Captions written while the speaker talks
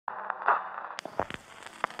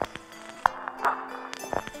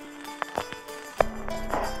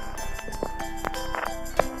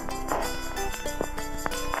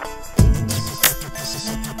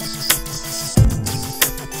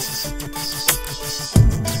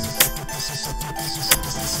17,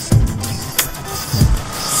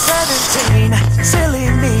 silly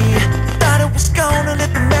me, thought it was gonna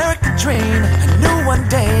live the American dream. I knew one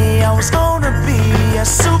day I was gonna be a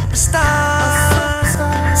superstar.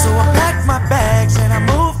 So I packed my bags and I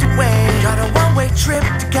moved away. Got a one-way trip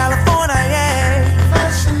to California, yeah.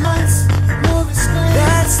 Fashion lights, movie screen.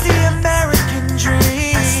 That's the American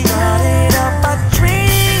dream. I started off by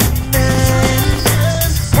dreaming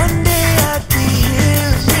one day I'd be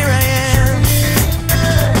here I am.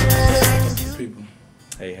 People.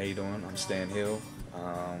 Hey, how you doing? I'm Stan Hill.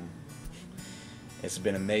 It's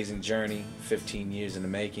been an amazing journey, 15 years in the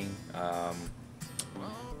making.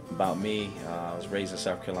 About me, I was raised in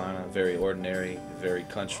South Carolina, very ordinary, very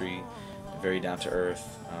country, very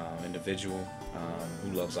down-to-earth individual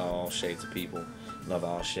who loves all shades of people, love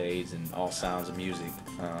all shades and all sounds of music.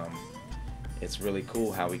 It's really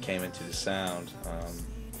cool how we came into the sound. A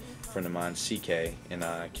friend of mine, CK, and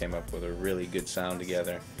I came up with a really good sound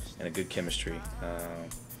together and a good chemistry.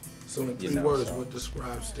 So in three words, what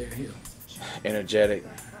describes Stan Hill? Energetic,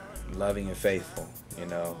 loving and faithful.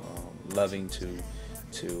 Loving to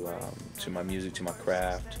my music, to my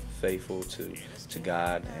craft, faithful to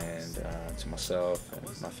God and to myself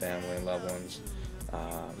and my family and loved ones.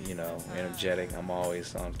 Energetic. I'm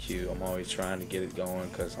always on cue. I'm always trying to get it going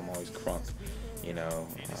because I'm always crunk.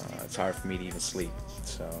 It's hard for me to even sleep.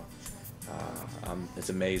 So it's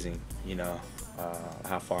amazing,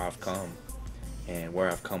 how far I've come and where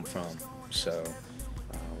I've come from. So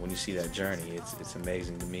when you see that journey, it's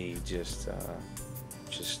amazing to me just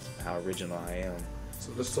how original I am.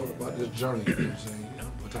 So let's talk about this journey.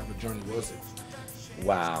 What type of journey was it?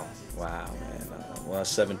 Wow, man. Well, I was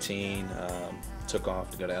 17, took off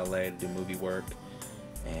to go to LA to do movie work,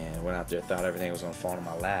 and went out there, thought everything was going to fall in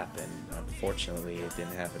my lap, and unfortunately it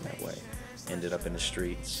didn't happen that way. Ended up in the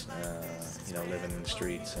streets, living in the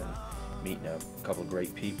streets and meeting a couple of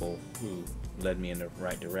great people who led me in the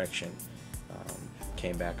right direction.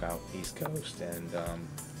 Came back out East Coast and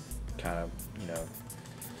kind of,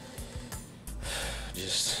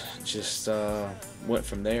 just went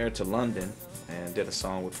from there to London and did a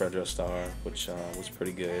song with Fredro Starr, which was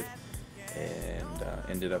pretty good, and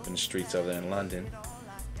ended up in the streets over there in London.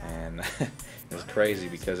 And it was crazy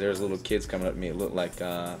because there was little kids coming up to me. It looked like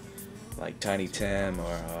Tiny Tim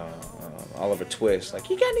or Oliver Twist, like,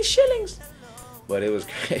 "You got any shillings?" But it was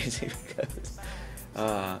crazy because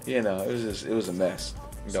it was a mess.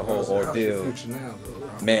 The whole ordeal.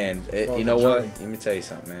 Man, you know what? Let me tell you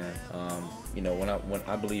something, man. When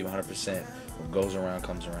I believe 100%, what goes around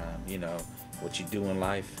comes around. What you do in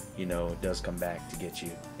life, it does come back to get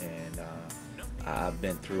you. And I've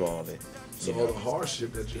been through all of it. So all the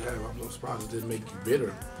hardship that you have, I'm surprised it didn't make you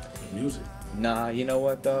bitter in music. Nah, you know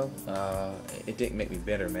what though? It didn't make me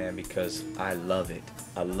bitter, man, because I love it.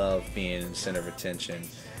 I love being in the center of attention.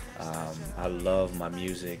 I love my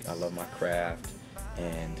music. I love my craft.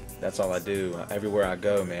 And that's all I do. Everywhere I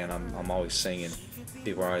go, man, I'm always singing.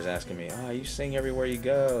 People are always asking me, "Oh, you sing everywhere you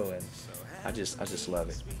go," and I just love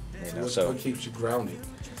it. So what keeps you grounded?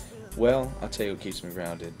 Well, I'll tell you what keeps me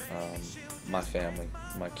grounded. My family,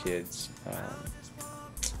 my kids.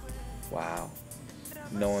 Wow,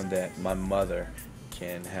 knowing that my mother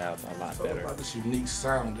can have a lot better. Talk about this unique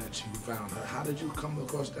sound that you found. How did you come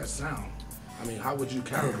across that sound? I mean, how would you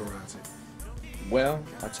categorize it? Well,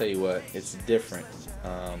 I'll tell you what, it's a different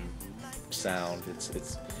sound.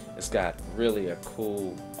 It's got really a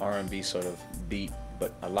cool R&B sort of beat,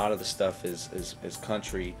 but a lot of the stuff is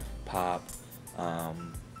country, pop,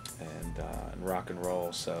 and rock and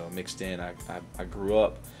roll. So mixed in, I grew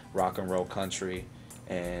up rock and roll country,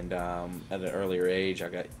 and at an earlier age I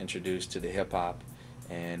got introduced to the hip hop,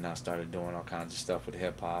 and I started doing all kinds of stuff with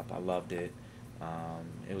hip hop. I loved it.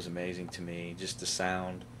 It was amazing to me, just the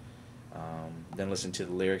sound. Then listen to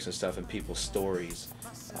the lyrics and stuff and people's stories,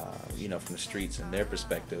 from the streets and their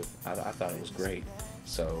perspective. I thought it was great.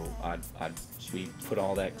 So we put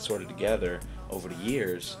all that sort of together over the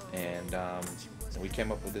years, and we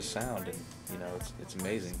came up with this sound, and it's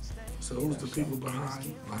amazing. So who's the people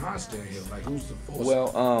behind Stan Hill? Like, who's the force?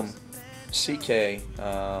 Well, CK.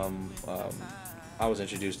 I was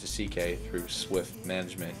introduced to CK through Swift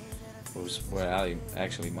Management, who's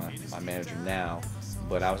actually my manager now.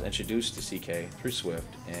 But I was introduced to CK through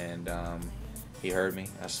Swift, and he heard me.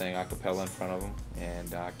 I sang a cappella in front of him,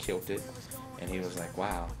 and I killed it. And he was like,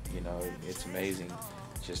 "Wow, it's amazing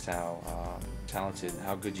just how talented,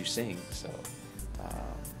 how good you sing." So,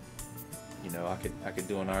 I could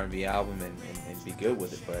do an R&B album and be good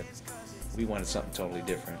with it, but we wanted something totally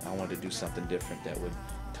different. I wanted to do something different that would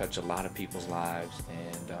touch a lot of people's lives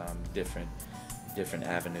and different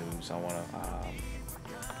avenues. I want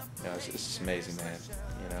to You know, it's amazing, man.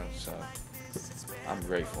 You know, so I'm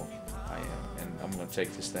grateful. I am, and I'm gonna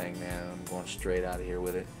take this thing, man. I'm going straight out of here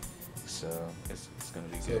with it. So it's gonna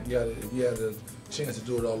be So good. if you had a chance to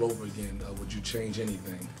do it all over again, would you change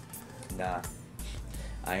anything? Nah,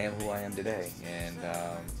 I am who I am today, and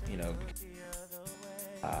uh, you know,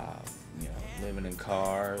 living in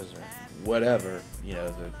cars or whatever, you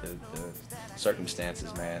know, the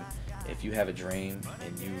circumstances, man. If you have a dream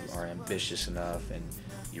and you are ambitious enough and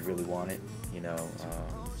you really want it, you know,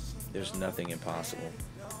 there's nothing impossible.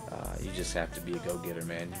 You just have to be a go-getter,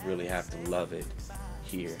 man. You really have to love it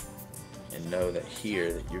here and know that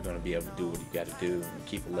here that you're going to be able to do what you got to do and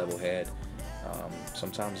keep a level head.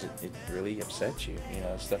 Sometimes it really upsets you, you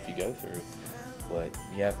know, stuff you go through. But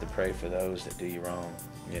you have to pray for those that do you wrong,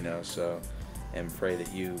 you know, so, and pray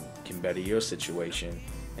that you can better your situation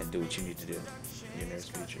and do what you need to do in your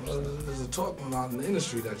nearest future. Well, there's a talk going on in the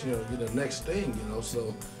industry that, you know, you're the next thing, you know,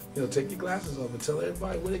 so, you know, take your glasses off and tell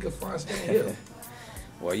everybody where they can find Stan Hill.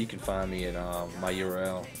 Well, you can find me in my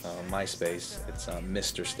URL, MySpace. It's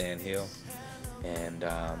Mr. Stan Hill, and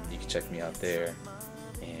you can check me out there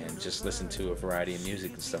and just listen to a variety of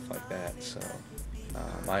music and stuff like that. So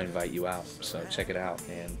I invite you out, so check it out,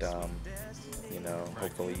 and you know,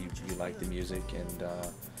 hopefully you like the music. And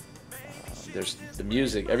there's the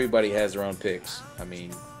music. Everybody has their own picks. I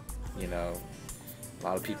mean, you know, a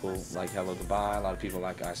lot of people like Hello Goodbye. A lot of people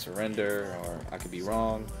like I Surrender or I Could Be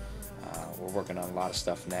Wrong. We're working on a lot of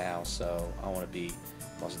stuff now, so I want to be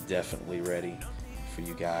most definitely ready for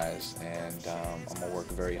you guys, and I'm going to work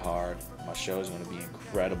very hard. My show is going to be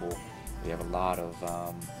incredible. We have a lot of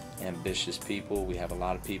ambitious people. We have a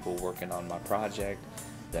lot of people working on my project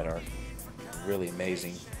that are really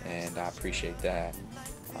amazing, and I appreciate that.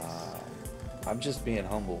 I'm just being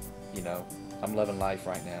humble, you know. I'm loving life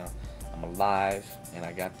right now. I'm alive, and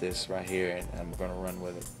I got this right here, and I'm going to run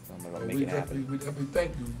with it. I'm going to make it happen. We definitely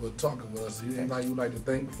thank you for talking with us. Anybody you'd like to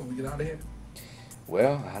thank before we get out of here?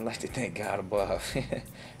 Well, I'd like to thank God above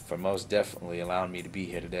for most definitely allowing me to be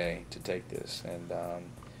here today to take this. And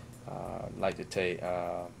I'd like to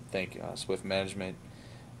thank Swift Management.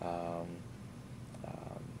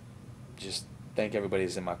 Just thank everybody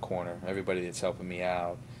that's in my corner, everybody that's helping me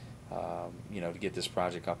out, you know, to get this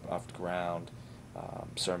project off the ground.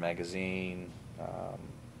 Sir Magazine,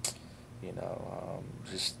 you know,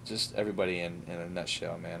 just everybody in a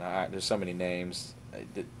nutshell, man. There's so many names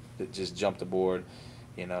that just jumped aboard,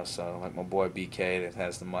 you know. So like my boy BK that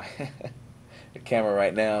has the camera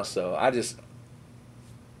right now. So I'm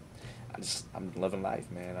living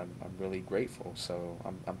life, man. I'm really grateful. So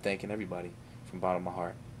I'm thanking everybody from the bottom of my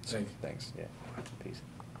heart. So, Thank you. Thanks. Yeah. Peace.